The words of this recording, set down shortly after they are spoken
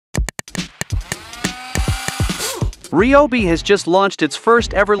RYOBI has just launched its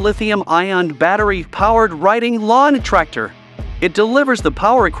first ever lithium-ion battery-powered riding lawn tractor. It delivers the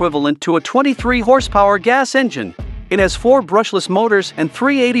power equivalent to a 23-horsepower gas engine. It has 4 brushless motors and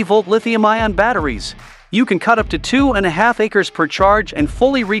 3 80-volt lithium-ion batteries. You can cut up to 2.5 acres per charge and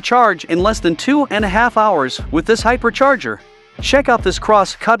fully recharge in less than 2.5 hours with this hypercharger. Check out this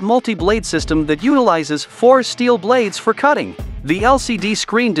cross-cut multi-blade system that utilizes 4 steel blades for cutting. The LCD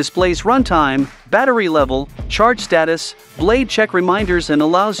screen displays runtime, battery level, charge status, blade check reminders, and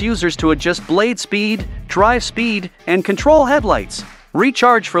allows users to adjust blade speed, drive speed, and control headlights.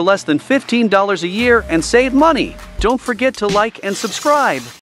 Recharge for less than $15 a year and save money. Don't forget to like and subscribe.